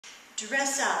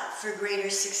Dress up for greater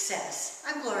success.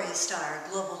 I'm Gloria Starr,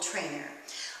 global trainer.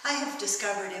 I have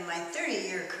discovered in my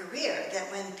 30-year career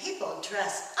that when people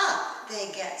dress up,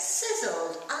 they get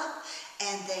sizzled up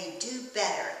and they do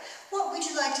better. What would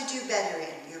you like to do better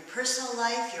in? Your personal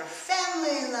life, your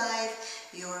family life,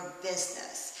 your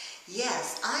business?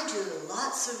 Yes, I do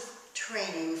lots of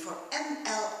training for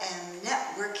MLM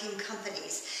networking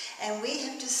companies, and we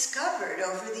have discovered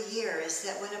over the years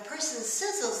that when a person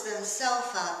sizzles themselves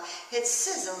up, it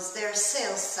sizzles their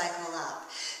sales cycle up.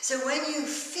 So when you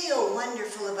feel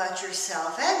wonderful about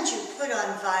yourself and you put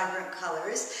on vibrant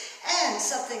colors and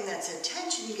something that's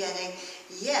attention-getting,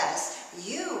 yes,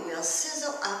 you will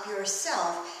sizzle up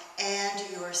yourself and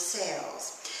your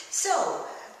sales. So,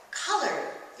 color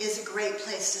is a great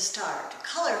place to start.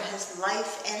 Color has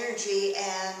life, energy,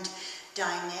 and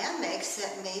dynamics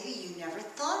that maybe you never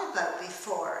thought about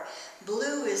before.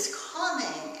 Blue is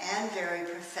calming and very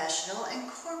professional and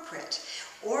corporate.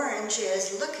 Orange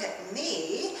is, look at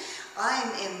me, I'm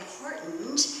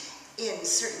important in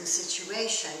certain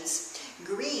situations.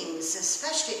 Greens,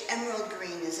 especially emerald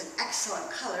green, is an excellent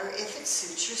color if it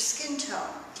suits your skin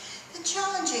tone. The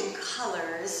challenging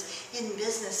colors in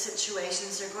business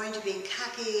situations are going to be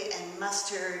khaki and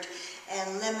mustard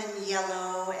and lemon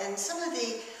yellow and some of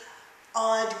the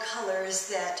odd colors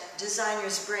that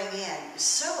designers bring in.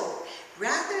 So,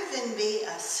 rather than be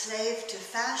a slave to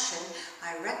fashion,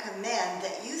 I recommend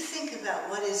that you think about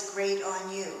what is great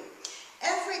on you.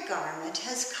 Every garment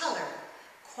has color,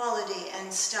 quality,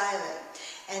 and styling,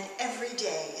 and every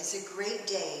day is a great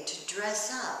day to dress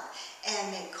up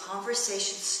and make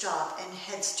conversation stop and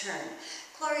heads turn.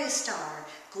 Gloria Starr,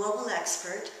 global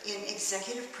expert in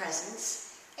executive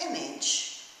presence,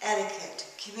 image, etiquette,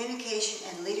 communication,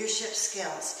 and leadership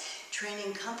skills,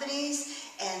 training companies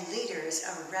and leaders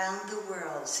around the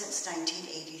world since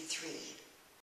 1983.